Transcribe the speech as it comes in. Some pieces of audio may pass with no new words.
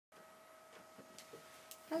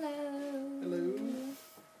Hello. Hello.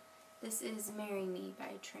 This is Marry Me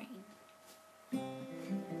by Train.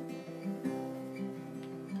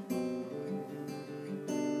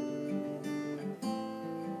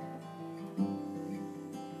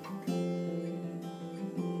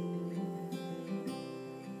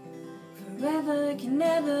 Forever can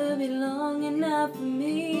never be long enough for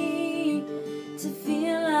me to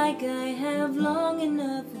feel like I have long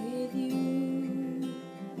enough with you.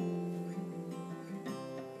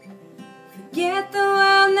 Forget the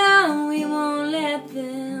world now, we won't let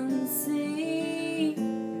them see.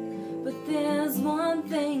 But there's one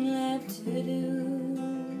thing left to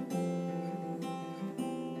do.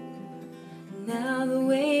 Now the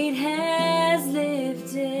weight has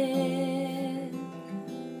lifted,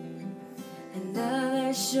 and love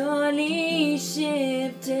has surely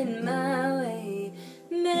shifted my way.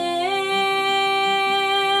 Marry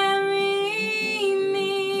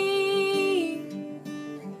me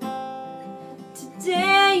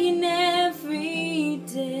today and every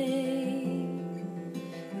day.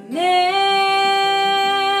 Marry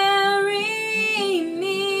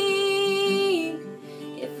me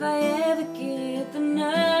if I ever get the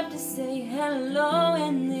nerve to say hello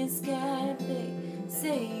in this cafe.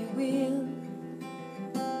 Say you will.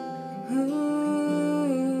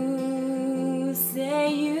 Ooh,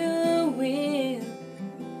 say you will.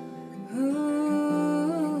 Ooh.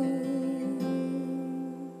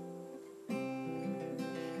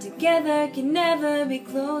 Together can never be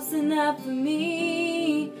close enough for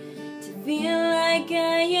me to feel like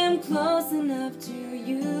I am close enough to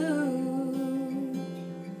you.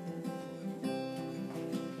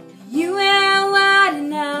 You wear white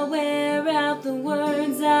and I wear out the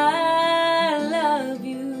words I love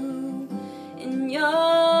you, and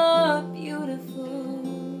you're beautiful.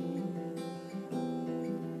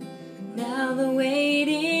 Now the wait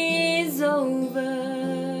is over,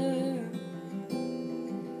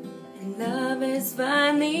 and love has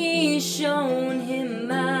finally shown him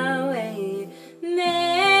my way. Marry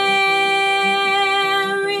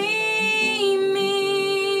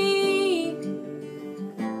me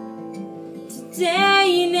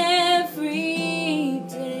today and every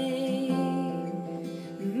day.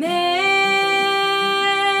 Marry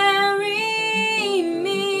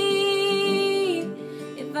me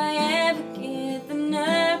if I ever get the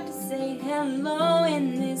nerve to say hello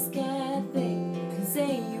in this cafe.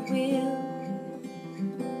 Say you will.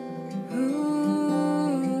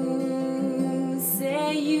 Ooh,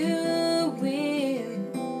 say you will.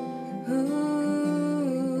 Ooh.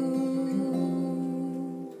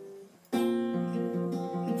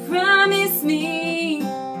 Promise me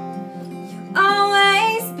you'll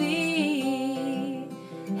always be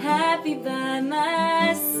happy by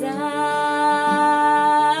my side.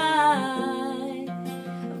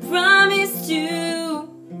 I promise to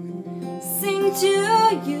sing to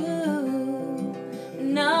you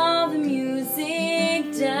when all the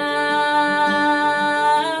music dies.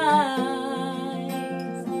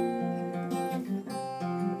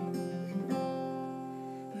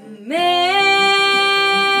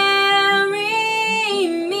 Marry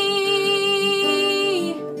me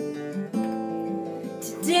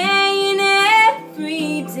today and every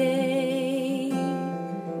day.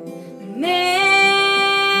 Marry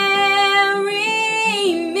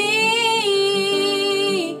me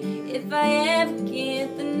if I ever get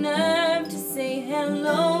the nerve to say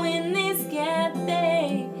hello in this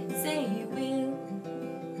cafe. Say you will.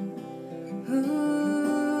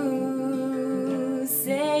 Ooh,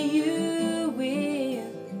 say you will.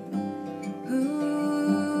 Ooh,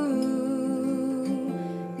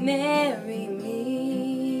 marry me.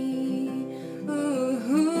 Ooh,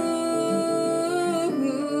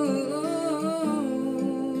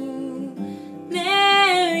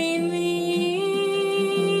 marry me.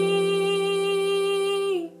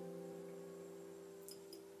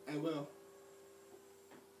 I will.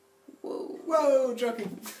 Whoa. Whoa,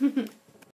 joking.